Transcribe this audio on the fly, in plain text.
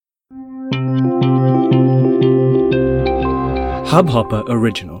Hubhopper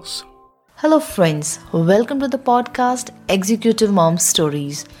Originals. Hello, friends. Welcome to the podcast Executive Mom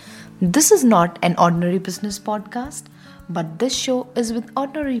Stories. This is not an ordinary business podcast, but this show is with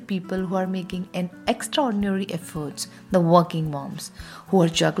ordinary people who are making an extraordinary efforts, the working moms, who are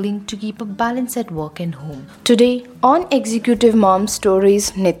juggling to keep a balance at work and home. Today on Executive Mom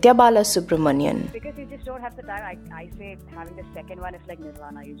Stories, Nitya Balasubramanian. Because you just don't have the time. I say having the second one is like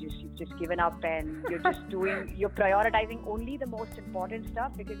nirvana. You've just given up and you're prioritizing only the most important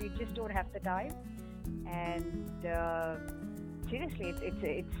stuff because you just don't have the time. And seriously,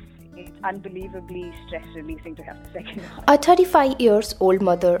 it's unbelievably stress releasing to have the second one. A 35 years old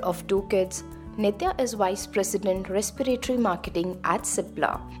mother of two kids, Nitya is Vice President Respiratory Marketing at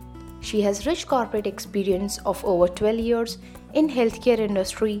Cipla. She has rich corporate experience of over 12 years in healthcare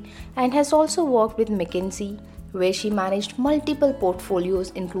industry and has also worked with McKinsey, where she managed multiple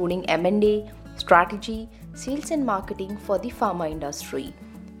portfolios including M&A, strategy, sales and marketing for the pharma industry.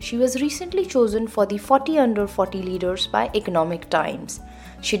 She was recently chosen for the 40 Under 40 Leaders by Economic Times.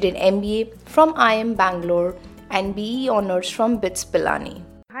 She did MBA from IIM Bangalore and BE Honours from BITS Pilani.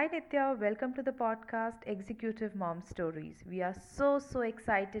 Hi Nitya, welcome to the podcast Executive Mom Stories. We are so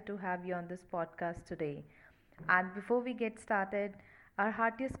excited to have you on this podcast today. And before we get started, our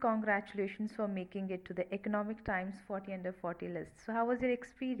heartiest congratulations for making it to the Economic Times 40 Under 40 list. So how was your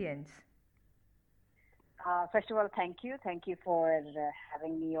experience? First of all, thank you. Thank you for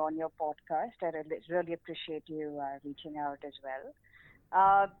having me on your podcast. I really appreciate you reaching out as well.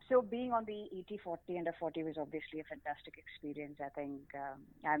 So being on the ET 40 Under 40 was obviously a fantastic experience. I think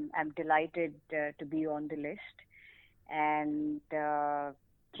I'm delighted to be on the list. And,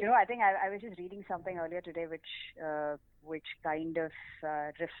 I think I was just reading something earlier today which kind of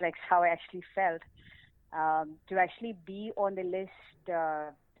reflects how I actually felt. To actually be on the list,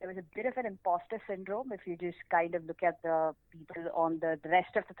 there was a bit of an imposter syndrome if you just kind of look at the people on the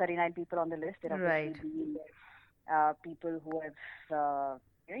rest of the 39 people on the list. There are obviously been people who have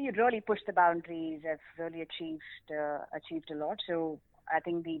you really pushed the boundaries, have really achieved a lot. So I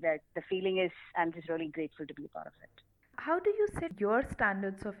think the feeling is I'm just really grateful to be a part of it. How do you set your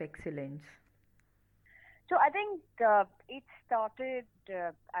standards of excellence? So I think it started.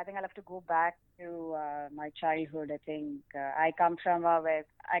 I think I'll have to go back to my childhood. I think I come from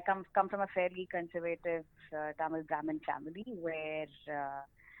a fairly conservative Tamil Brahmin family where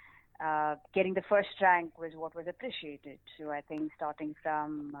getting the first rank was what was appreciated. So I think starting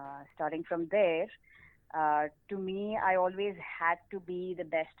from there, to me, I always had to be the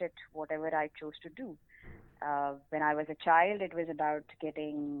best at whatever I chose to do. When I was a child, it was about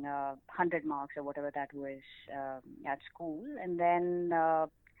getting 100 marks or whatever that was at school, and then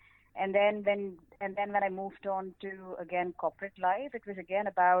when I moved on to again corporate life, it was again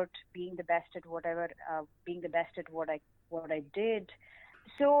about being the best at what I did.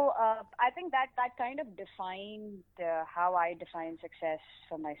 So I think that kind of defined how I define success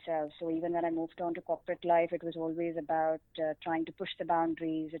for myself. So even when I moved on to corporate life, it was always about trying to push the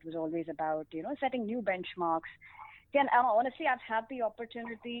boundaries. It was always about setting new benchmarks. And honestly, I've had the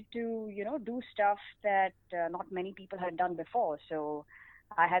opportunity to do stuff that not many people had done before. So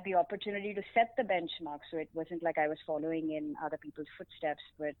I had the opportunity to set the benchmark. So it wasn't like I was following in other people's footsteps,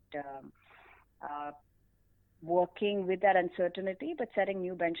 but working with that uncertainty, but setting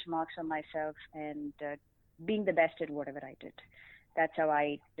new benchmarks on myself and being the best at whatever I did. That's how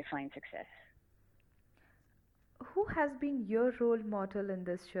I define success. Who has been your role model in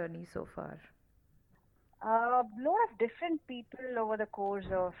this journey so far? A lot of different people over the course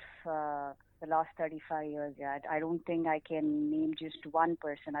of the last 35 years. Yeah, I don't think I can name just one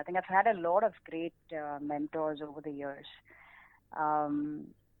person. I think I've had a lot of great mentors over the years.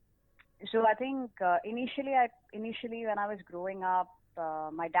 So I think initially when I was growing up,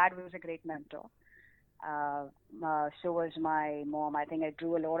 my dad was a great mentor. So was my mom. I think I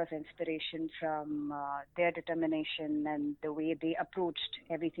drew a lot of inspiration from their determination and the way they approached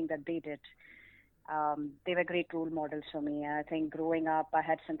everything that they did. They were great role models for me. I think growing up, I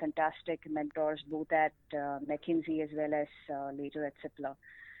had some fantastic mentors, both at McKinsey as well as later at Cipla.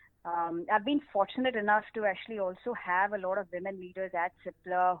 I've been fortunate enough to actually also have a lot of women leaders at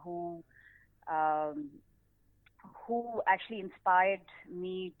Cipla who actually inspired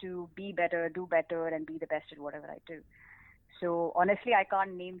me to be better, do better, and be the best at whatever I do. So honestly, I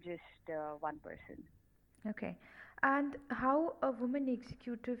can't name just one person. Okay. And how a woman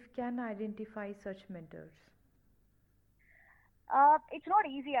executive can identify such mentors? It's not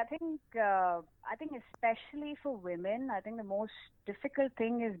easy. I think especially for women, I think the most difficult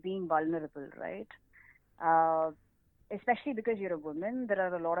thing is being vulnerable, right? especially because you're a woman, there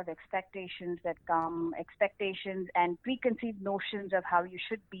are a lot of expectations that come, expectations and preconceived notions of how you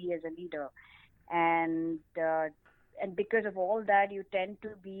should be as a leader. And because of all that, you tend to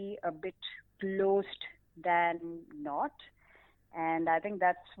be a bit closed than not. And I think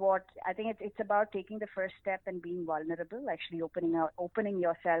that's what I think it's about taking the first step and being vulnerable, actually opening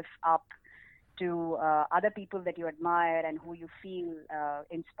yourself up to other people that you admire and who you feel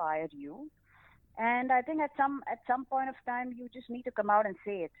inspire you. And I think at some point of time, you just need to come out and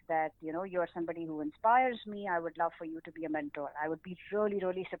say it, that you're somebody who inspires me. I would love for you to be a mentor. I would be really,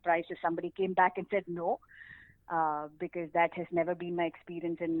 really surprised if somebody came back and said no, because that has never been my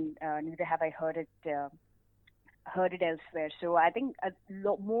experience, and neither have I heard it elsewhere. So I think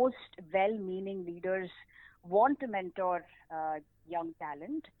most well-meaning leaders want to mentor young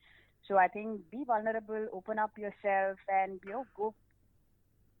talent. So I think be vulnerable, open up yourself, and go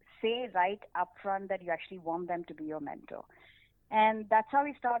say right up front that you actually want them to be your mentor. And that's how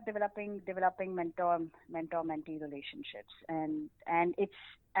we start developing mentor-mentee relationships. And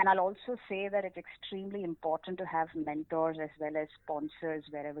I'll also say that it's extremely important to have mentors as well as sponsors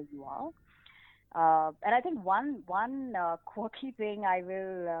wherever you are. And I think one quirky thing I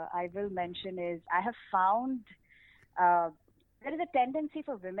will mention is I have found there is a tendency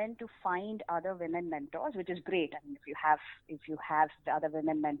for women to find other women mentors, which is great. I mean, if you have the other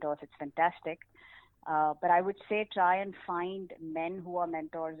women mentors, it's fantastic. But I would say try and find men who are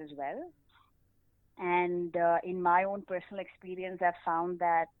mentors as well. And in my own personal experience, I've found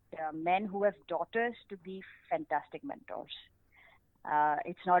that men who have daughters to be fantastic mentors.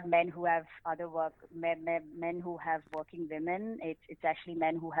 It's not men who have men who have working women. It's actually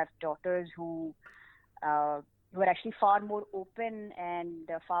men who have daughters who are actually far more open and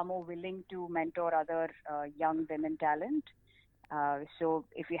far more willing to mentor other young women talent. So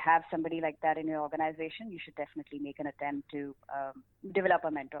if you have somebody like that in your organization, you should definitely make an attempt to develop a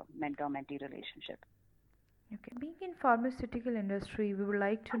mentor-mentee relationship. Okay. Being in pharmaceutical industry, we would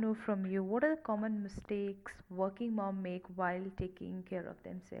like to know from you, what are the common mistakes working mom make while taking care of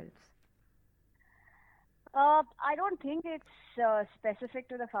themselves? I don't think it's specific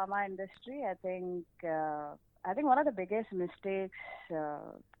to the pharma industry. I think one of the biggest mistakes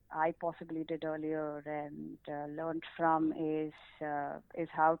I possibly did earlier and learned from is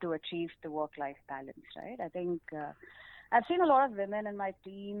how to achieve the work-life balance. Right? I think I've seen a lot of women in my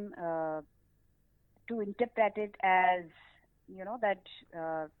team to interpret it as that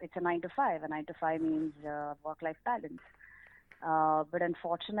it's a 9 to 5. A 9 to 5 means work-life balance. But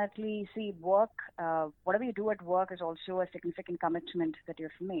unfortunately, see, work, whatever you do at work is also a significant commitment that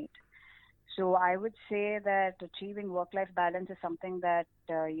you've made. So I would say that achieving work-life balance is something that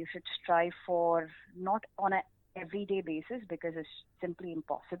you should strive for, not on an everyday basis because it's simply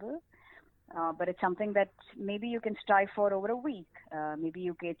impossible. But it's something that maybe you can strive for over a week. Maybe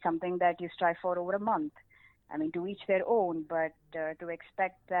it's something that you strive for over a month. I mean, to each their own, but to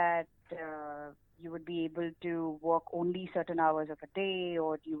expect that you would be able to work only certain hours of a day,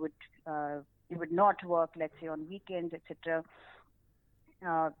 or you would not work, let's say, on weekends, etc.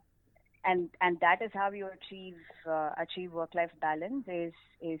 And that is how you achieve work-life balance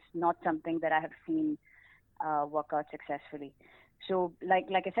is not something that I have seen work out successfully. So, like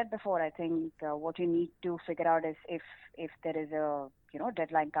I said before, I think what you need to figure out is if there is a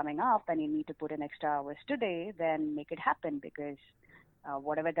deadline coming up and you need to put in extra hours today, then make it happen, because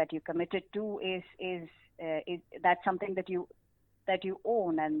whatever that you committed to is that's something that you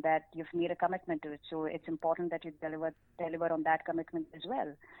own and that you've made a commitment to it. So it's important that you deliver on that commitment as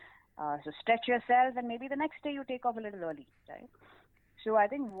well. So stretch yourself, and maybe the next day you take off a little early, right? So I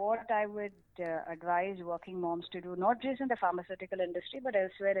think what I would advise working moms to do, not just in the pharmaceutical industry but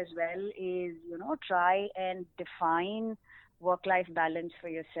elsewhere as well, is try and define work-life balance for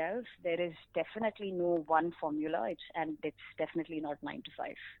yourself. There is definitely no one formula, it's definitely not 9 to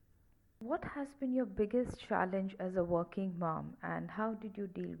 5. What has been your biggest challenge as a working mom, and how did you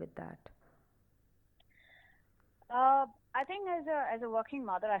deal with that? I think as a working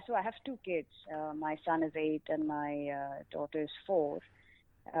mother, so I have 2 kids. My son is 8 and my daughter is 4.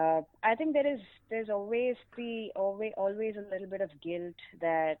 I think there's always a little bit of guilt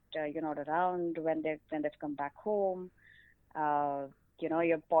that you're not around when they've come back home.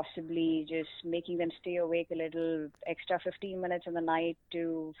 You're possibly just making them stay awake a little extra 15 minutes in the night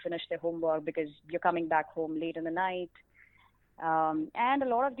to finish their homework because you're coming back home late in the night. And a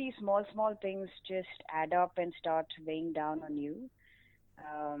lot of these small things just add up and start weighing down on you.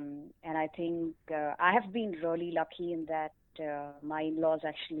 And I think I have been really lucky in that my in-laws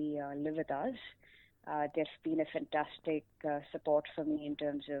actually live with us. They've been a fantastic support for me in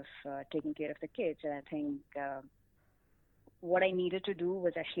terms of taking care of the kids. And I think what I needed to do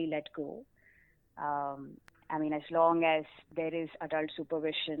was actually let go. Um, I mean, as long as there is adult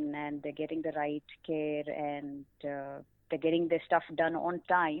supervision and they're getting the right care and they're getting their stuff done on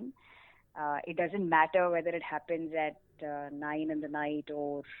time, it doesn't matter whether it happens at 9 in the night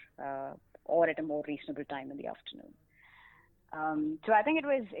or at a more reasonable time in the afternoon. So I think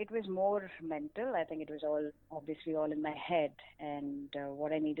it was more mental. I think it was all obviously all in my head, and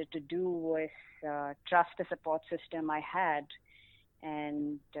what I needed to do was trust the support system I had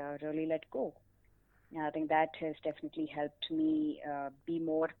and really let go. And I think that has definitely helped me be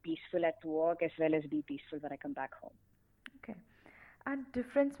more peaceful at work as well as be peaceful when I come back home. Okay. And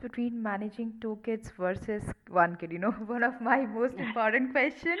difference between managing two kids versus one kid, one of my most important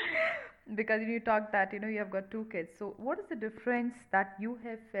question, because you talked that you have got two kids. So what is the difference that you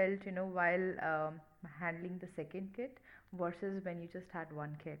have felt while handling the second kid versus when you just had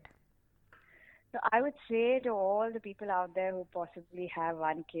one kid? So I would say to all the people out there who possibly have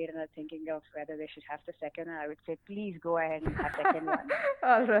one kid and are thinking of whether they should have the second one, I would say please go ahead and have second one.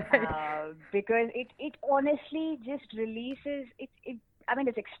 All right. Because it honestly just releases it. I mean,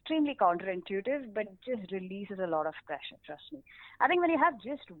 it's extremely counterintuitive, but it just releases a lot of pressure. Trust me. I think when you have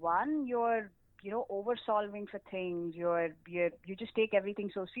just one, you're over solving for things. You just take everything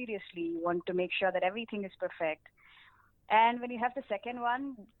so seriously. You want to make sure that everything is perfect. And when you have the second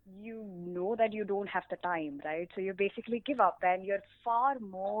one, you know that you don't have the time, right? So you basically give up, and you're far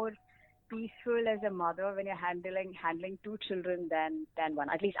more peaceful as a mother when you're handling two children than one.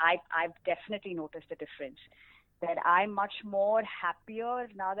 At least I've definitely noticed the difference. That I'm much more happier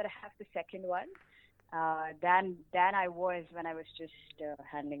now that I have the second one than I was when I was just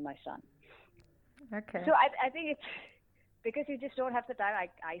handling my son. Okay. So I think it's because you just don't have the time.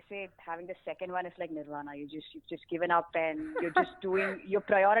 I say having the second one is like nirvana. You've just given up, and you're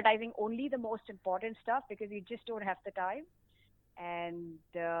prioritizing only the most important stuff because you just don't have the time. And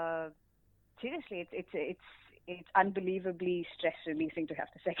seriously, it's unbelievably stress releasing to have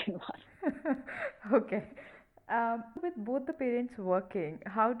the second one. Okay. With both the parents working,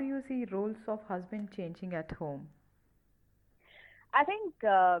 how do you see roles of husband changing at home? I think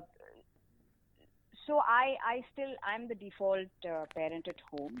so. I'm the default parent at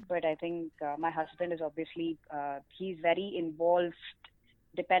home, but I think my husband is obviously he's very involved,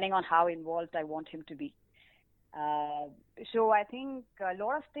 depending on how involved I want him to be. So I think a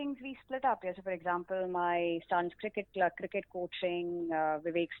lot of things we split up. Yeah. So for example, my son's cricket coaching,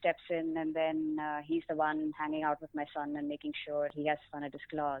 Vivek steps in, and then he's the one hanging out with my son and making sure he has fun at his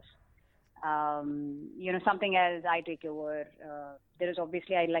class. Something else I take over. There is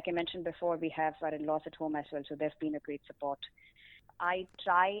obviously, like I mentioned before, we have our in-laws at home as well, so they've been a great support. I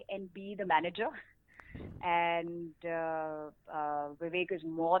try and be the manager, and Vivek is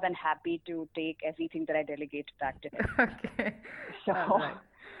more than happy to take everything that I delegate back to him. Okay. So, All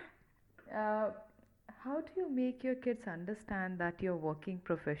right. How do you make your kids understand that you're working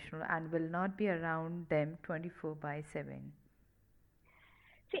professional and will not be around them 24 by 7?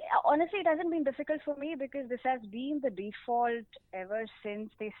 see, honestly, it hasn't been difficult for me because this has been the default ever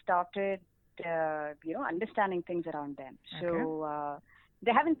since they started, understanding things around them. Okay. So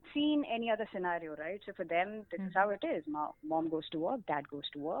they haven't seen any other scenario, right? So for them, this is how it is. Mom goes to work, dad goes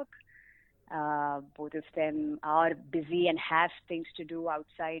to work. Both of them are busy and have things to do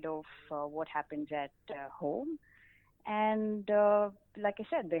outside of what happens at home. And like I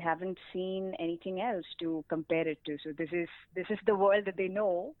said, they haven't seen anything else to compare it to. So this is the world that they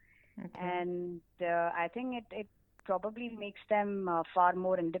know, Okay. and I think it probably makes them far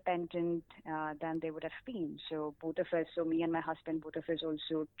more independent than they would have been. So both of us, so me and my husband, both of us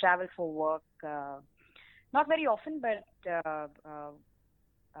also travel for work. Not very often, but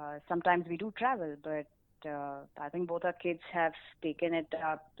sometimes we do travel. But I think both our kids have taken it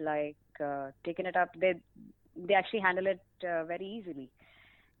up. They actually handle it very easily,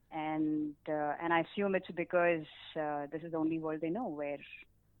 and I assume it's because this is the only world they know where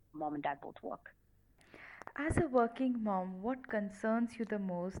mom and dad both work. As a working mom, what concerns you the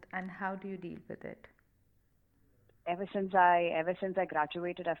most and how do you deal with it? Ever since I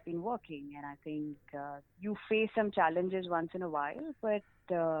graduated, I've been working, and I think you face some challenges once in a while, but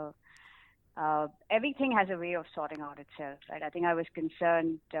everything has a way of sorting out itself, right? I think I was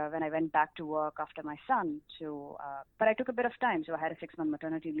concerned when I went back to work after my son. So, but I took a bit of time. So I had a 6-month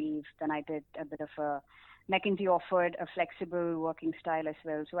maternity leave. Then I did a bit of McKinsey offered a flexible working style as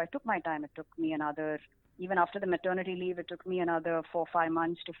well. So I took my time. It took me even after the maternity leave, it took me another 4 or 5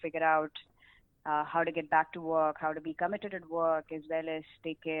 months to figure out how to get back to work, how to be committed at work, as well as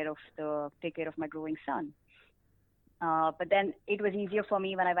take care of my growing son. But then it was easier for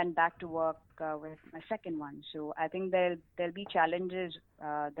me when I went back to work with my second one. So I think there'll be challenges.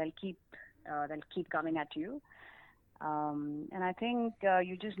 They'll keep coming at you. And I think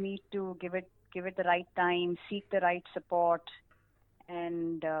you just need to give it the right time, seek the right support,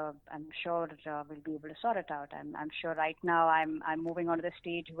 and I'm sure we'll be able to sort it out. I'm sure right now I'm moving on to the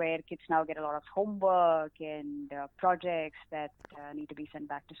stage where kids now get a lot of homework and projects that need to be sent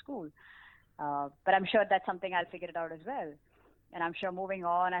back to school. But I'm sure that's something I'll figure it out as well. And I'm sure moving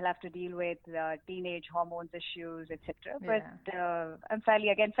on, I'll have to deal with teenage hormones issues, etc. Yeah. But I'm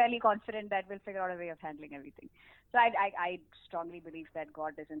fairly confident that we'll figure out a way of handling everything. So I strongly believe that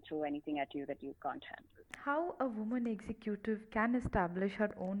God doesn't throw anything at you that you can't handle. How a woman executive can establish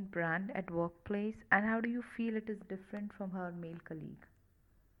her own brand at workplace, and how do you feel it is different from her male colleague?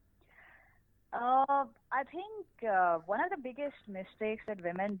 I think one of the biggest mistakes that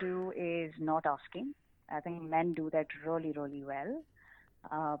women do is not asking. I think men do that really, really well.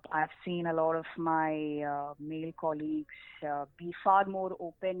 I've seen a lot of my male colleagues be far more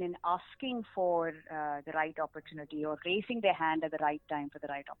open in asking for the right opportunity or raising their hand at the right time for the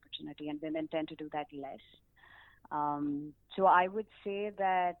right opportunity, and women tend to do that less. So I would say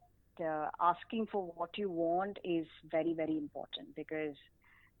that asking for what you want is very, very important because,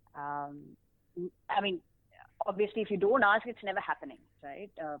 I mean, obviously, if you don't ask, it's never happening,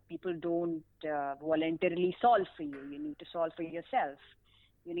 right? People don't voluntarily solve for you. You need to solve for yourself.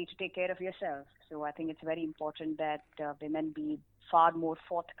 You need to take care of yourself. So I think it's very important that women be far more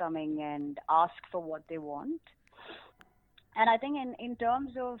forthcoming and ask for what they want. And I think in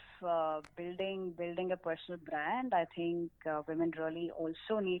terms of building a personal brand, I think women really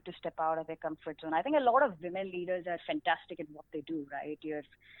also need to step out of their comfort zone. I think a lot of women leaders are fantastic at what they do, right?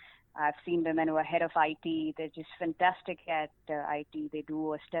 I've seen women who are head of IT. They're just fantastic at IT. They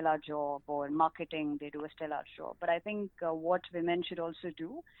do a stellar job, or marketing. They do a stellar job. But I think what women should also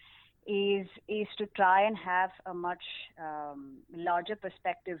do is to try and have a much larger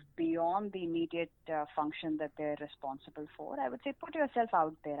perspective beyond the immediate function that they're responsible for. I would say put yourself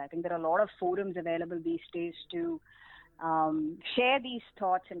out there. I think there are a lot of forums available these days to share these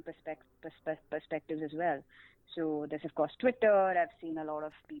thoughts and perspectives as well. So there's, of course, Twitter. I've seen a lot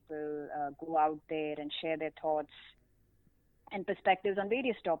of people go out there and share their thoughts and perspectives on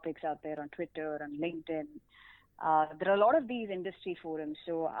various topics out there on Twitter, on LinkedIn. There are a lot of these industry forums.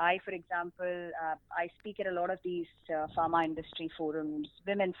 So I, for example, I speak at a lot of these pharma industry forums,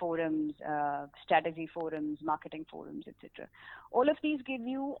 women forums, strategy forums, marketing forums, etc. All of these give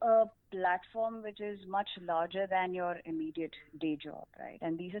you a platform which is much larger than your immediate day job, right?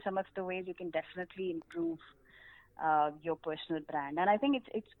 And these are some of the ways you can definitely improve your personal brand. And I think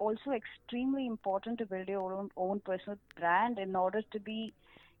it's also extremely important to build your own personal brand in order to be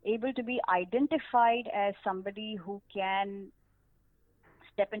able to be identified as somebody who can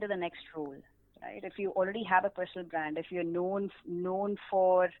step into the next role, right? If you already have a personal brand, if you're known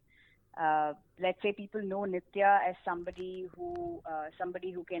for, let's say people know Nitya as somebody who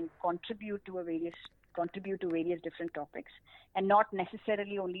can contribute to various different topics, and not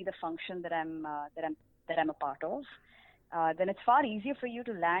necessarily only the function that I'm a part of, then it's far easier for you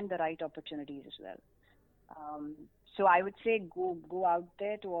to land the right opportunities as well. So I would say go out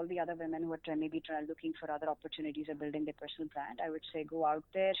there to all the other women who are maybe looking for other opportunities or building their personal brand. I would say go out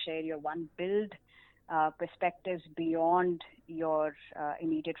there, share your build perspectives beyond your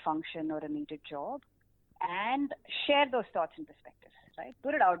immediate function or immediate job, and share those thoughts and perspectives, right?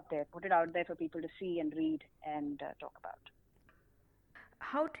 Put it out there for people to see and read and talk about.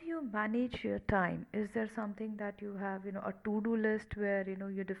 How do you manage your time? Is there something that you have, a to-do list where,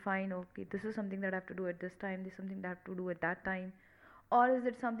 you define, okay, this is something that I have to do at this time, this is something that I have to do at that time? Or is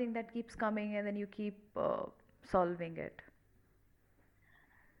it something that keeps coming and then you keep solving it?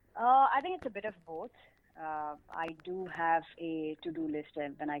 I think it's a bit of both. I do have a to-do list,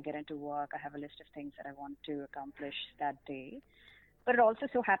 and when I get into work, I have a list of things that I want to accomplish that day. But it also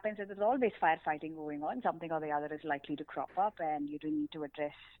so happens that there's always firefighting going on. Something or the other is likely to crop up, and you do need to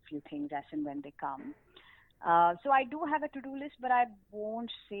address a few things as and when they come. So I do have a to-do list, but I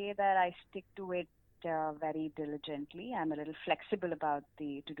won't say that I stick to it very diligently. I'm a little flexible about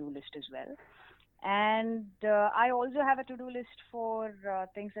the to-do list as well. And I also have a to-do list for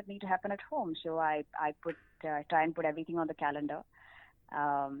things that need to happen at home. So I try and put everything on the calendar.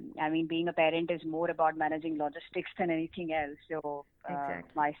 I mean, being a parent is more about managing logistics than anything else. So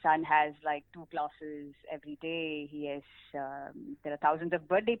Exactly. my son has like 2 classes every day. He has there are thousands of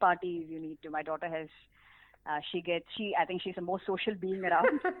birthday parties you need to. My daughter has I think she's the most social being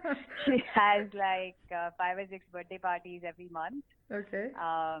around. She has like 5 or 6 birthday parties every month. Okay.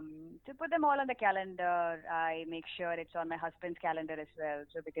 To put them all on the calendar, I make sure it's on my husband's calendar as well.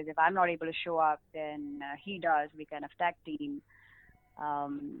 So because if I'm not able to show up, then he does. We kind of tag team.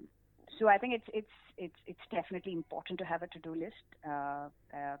 So I think it's definitely important to have a to-do list,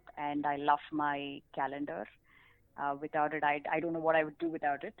 and I love my calendar. Without it, I don't know what I would do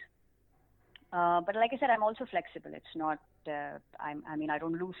without it. But like I said, I'm also flexible. It's not. I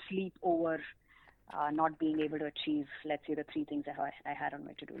don't lose sleep over not being able to achieve, let's say, the 3 things I had on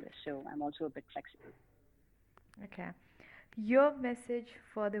my to-do list. So I'm also a bit flexible. Okay. Your message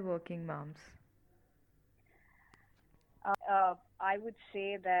for the working moms? I would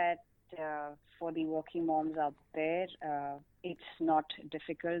say that for the working moms out there, it's not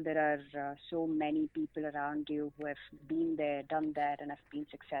difficult. There are so many people around you who have been there, done that, and have been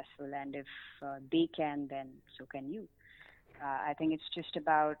successful. And if they can, then so can you. I think it's just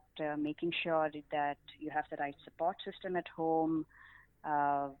about making sure that you have the right support system at home,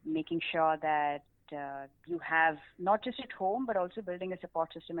 making sure that you have, not just at home, but also building a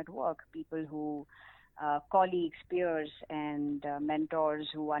support system at work, people who colleagues, peers, and mentors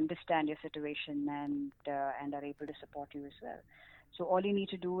who understand your situation and are able to support you as well. So all you need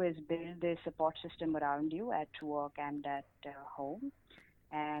to do is build this support system around you at work and at home,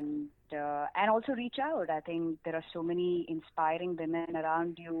 and also reach out. I think there are so many inspiring women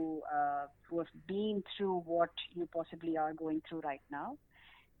around you who have been through what you possibly are going through right now,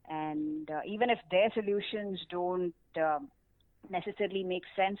 and even if their solutions don't necessarily make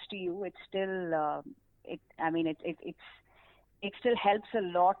sense to you, it's still it still helps a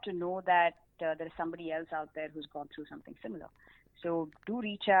lot to know that there is somebody else out there who's gone through something similar. So do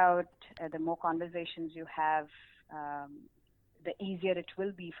reach out. The more conversations you have, the easier it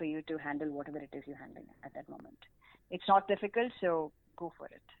will be for you to handle whatever it is you're handling at that moment. It's not difficult, so go for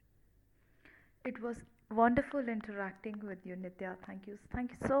it. It was wonderful interacting with you, Nitya. Thank you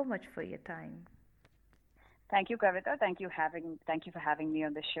so much for your time. Thank you, Kavita. Thank you for having me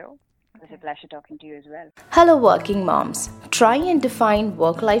on the show. It was a pleasure talking to you as well. Hello, working moms. Try and define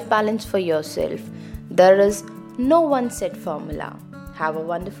work-life balance for yourself. There is no one set formula. Have a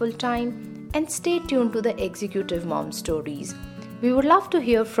wonderful time and stay tuned to the Executive Mom Stories. We would love to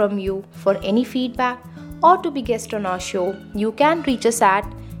hear from you. For any feedback or to be guest on our show, you can reach us at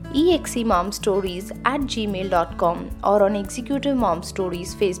exemomstories@gmail.com or on Executive Mom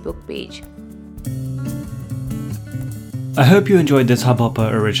Stories Facebook page. I hope you enjoyed this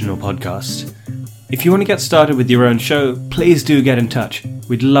Hubhopper original podcast. If you want to get started with your own show, please do get in touch.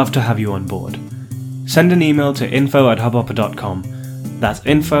 We'd love to have you on board. Send an email to info@hubhopper.com. That's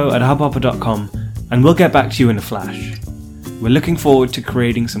info@hubhopper.com, and we'll get back to you in a flash. We're looking forward to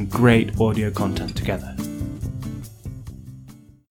creating some great audio content together.